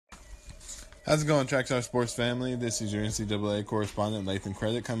How's it going, Trackstar Sports family? This is your NCAA correspondent, Lathan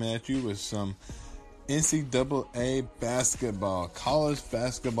Credit, coming at you with some NCAA basketball, college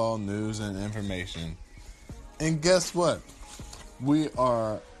basketball news and information. And guess what? We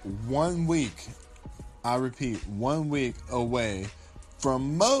are 1 week, I repeat, 1 week away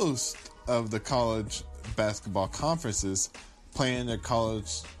from most of the college basketball conferences playing their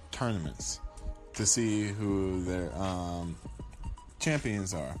college tournaments to see who their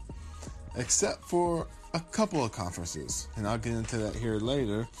champions are. Except for a couple of conferences, and I'll get into that here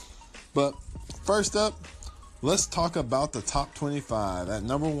later. But first up, let's talk about the top 25. At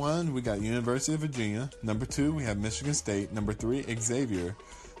number 1, we got University of Virginia. Number 2, we have Michigan State. Number 3, Xavier.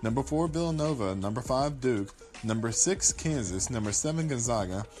 Number 4, Villanova. Number 5, Duke. Number 6, Kansas. Number 7,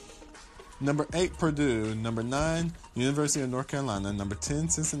 Gonzaga. Number 8, Purdue. Number 9, University of North Carolina. Number 10,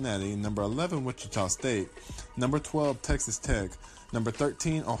 Cincinnati. Number 11, Wichita State. Number 12, Texas Tech. Number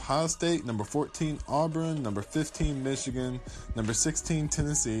 13, Ohio State. Number 14, Auburn. Number 15, Michigan. Number 16,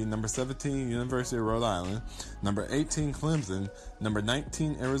 Tennessee. Number 17, University of Rhode Island. Number 18, Clemson. Number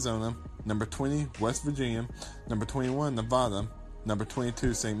 19, Arizona. Number 20, West Virginia. Number 21, Nevada. Number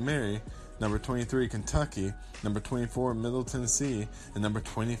 22, St. Mary. Number 23, Kentucky. Number 24, Middle Tennessee. And number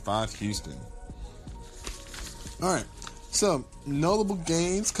 25, Houston. All right, so notable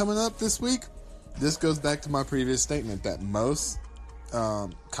games coming up this week. This goes back to my previous statement that most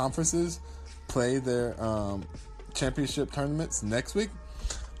conferences play their championship tournaments next week.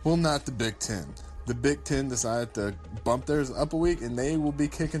 Well, not the Big Ten. The Big Ten decided to bump theirs up a week, and they will be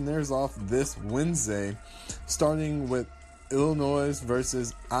kicking theirs off this Wednesday, starting with Illinois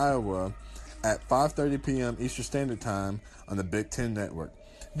versus Iowa at 5:30 p.m. Eastern Standard Time on the Big Ten Network.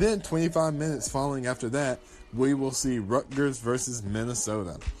 Then 25 minutes following after that, we will see Rutgers versus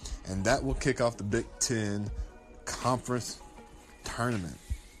Minnesota, and that will kick off the Big Ten Conference Tournament.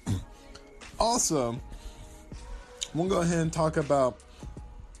 Also, we'll go ahead and talk about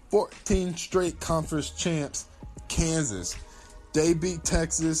 14 straight conference champs, Kansas. They beat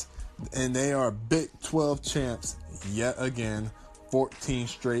Texas, and they are Big 12 champs yet again, 14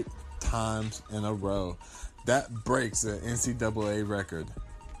 straight times in a row. That breaks the NCAA record.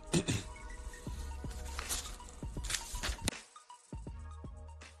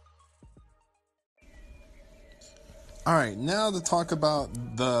 All right, now to talk about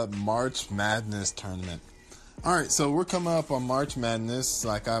the March Madness tournament. All right, so we're coming up on March Madness,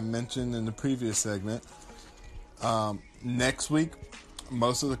 like I mentioned in the previous segment. Next week,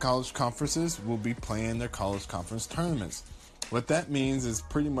 most of the college conferences will be playing their college conference tournaments. What that means is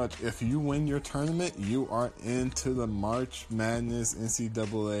pretty much if you win your tournament, you are into the March Madness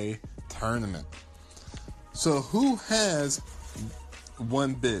NCAA tournament. So who has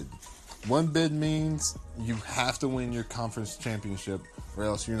one bid? One bid means you have to win your conference championship or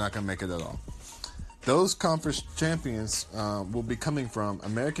else you're not going to make it at all. Those conference champions will be coming from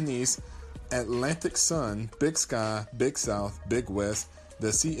American East, Atlantic Sun, Big Sky, Big South, Big West, the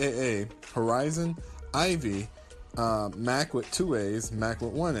CAA, Horizon, Ivy, MAC with 2 A's, MAC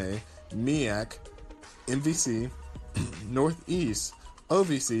with 1 A, MEAC, MVC, Northeast,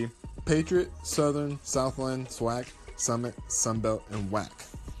 OVC, Patriot, Southern, Southland, SWAC, Summit, Sunbelt, and WAC.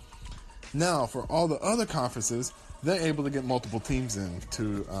 Now, for all the other conferences, they're able to get multiple teams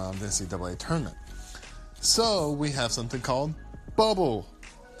into the NCAA tournament. So, we have something called Bubble.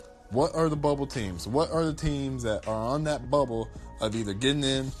 What are the bubble teams? What are the teams that are on that bubble of either getting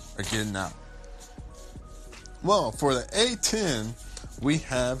in or getting out? Well, for the A10, we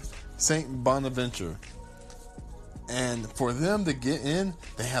have St. Bonaventure. And for them to get in,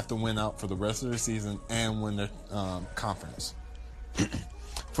 they have to win out for the rest of the season and win their conference.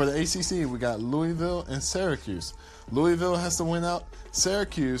 For the ACC, we got Louisville and Syracuse. Louisville has to win out.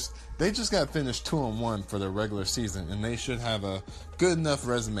 Syracuse, they just got finished 2-1 for their regular season, and they should have a good enough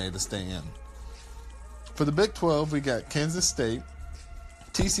resume to stay in. For the Big 12, we got Kansas State,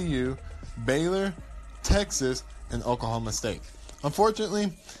 TCU, Baylor, Texas, and Oklahoma State.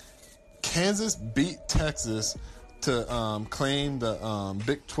 Unfortunately, Kansas beat Texas to claim the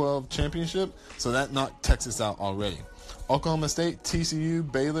Big 12 championship, so that knocked Texas out already. Oklahoma State, TCU,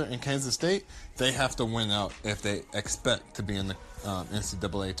 Baylor, and Kansas State, they have to win out if they expect to be in the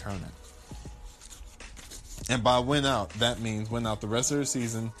NCAA tournament. And by win out, that means win out the rest of their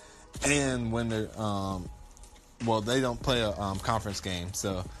season and win their, they don't play a conference game,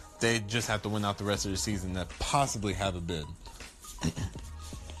 so they just have to win out the rest of the season to possibly have a bid.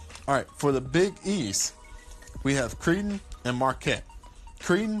 All right, for the Big East, we have Creighton and Marquette.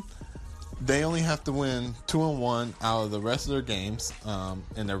 Creighton, they only have to win 2-1 out of the rest of their games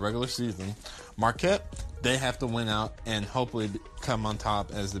in their regular season. Marquette, they have to win out and hopefully come on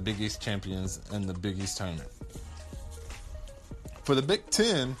top as the Big East champions in the Big East tournament. For the Big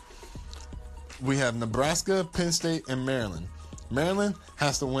Ten, we have Nebraska, Penn State, and Maryland. Maryland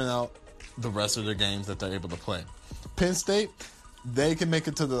has to win out the rest of their games that they're able to play. Penn State, they can make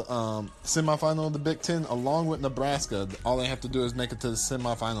it to the semifinal of the Big Ten along with Nebraska. All they have to do is make it to the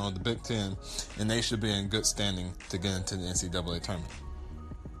semifinal of the Big Ten, and they should be in good standing to get into the NCAA tournament.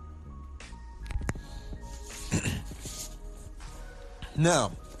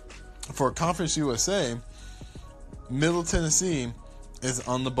 Now, for Conference USA, Middle Tennessee is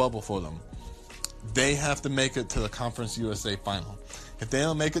on the bubble for them. They have to make it to the Conference USA final. If they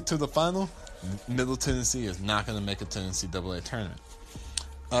don't make it to the final, Middle Tennessee is not going to make it to the NCAA tournament.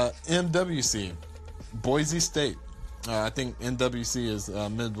 MWC, Boise State. I think NWC is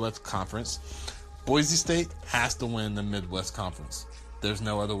Midwest Conference. Boise State has to win the Midwest Conference. There's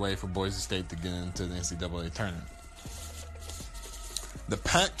no other way for Boise State to get into the NCAA tournament. The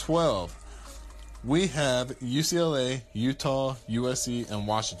Pac-12, we have UCLA, Utah, USC, and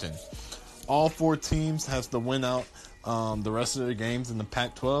Washington. All four teams have to win out the rest of their games in the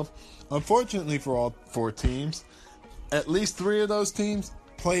Pac-12. Unfortunately for all four teams, at least three of those teams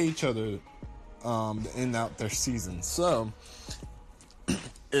play each other to end out their season. So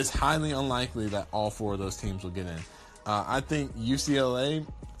it's highly unlikely that all four of those teams will get in. I think UCLA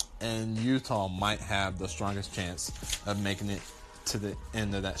and Utah might have the strongest chance of making it to the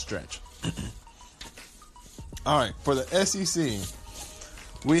end of that stretch. All right, for the SEC,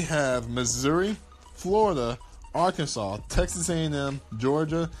 we have Missouri, Florida, Arkansas, Texas A&M,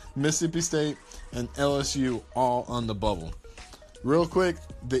 Georgia, Mississippi State, and LSU all on the bubble. Real quick,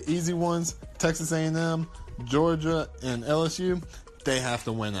 the easy ones, Texas A&M, Georgia, and LSU, they have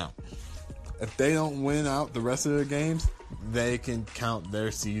to win out. If they don't win out the rest of their games, they can count their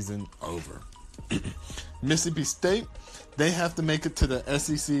season over. Mississippi State, they have to make it to the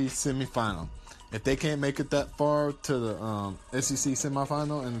SEC semifinal. If they can't make it that far to the SEC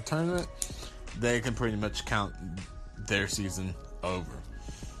semifinal in the tournament, they can pretty much count their season over.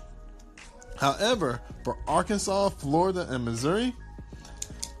 However, for Arkansas, Florida, and Missouri,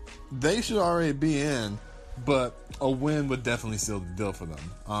 they should already be in, but a win would definitely seal the deal for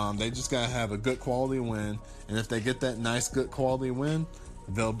them. They just got to have a good quality win, and if they get that nice, good quality win,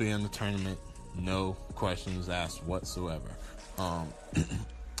 they'll be in the tournament, no questions asked whatsoever.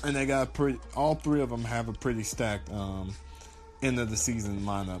 And they got all three of them have a pretty stacked end of the season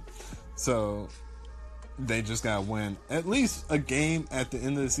lineup. So they just got to win at least a game at the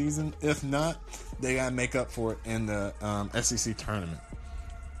end of the season. If not, they got to make up for it in the SEC tournament.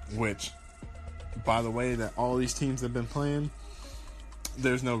 Which, by the way, that all these teams have been playing,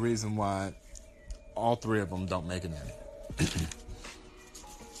 there's no reason why all three of them don't make it in.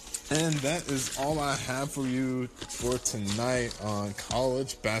 And that is all I have for you for tonight on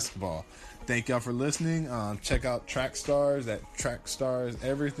college basketball. Thank y'all for listening. Check out Track Stars at Track Stars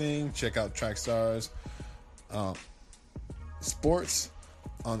Everything. Check out Track Stars Sports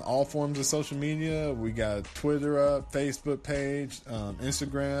on all forms of social media. We got Twitter up, Facebook page,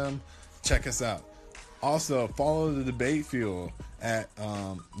 Instagram. Check us out. Also, follow the Debate Fuel at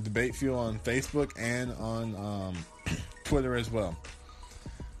Debate Fuel on Facebook and on Twitter as well.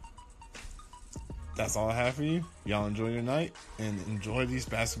 That's all I have for you. Y'all enjoy your night and enjoy these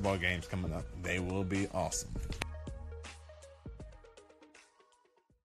basketball games coming up. They will be awesome.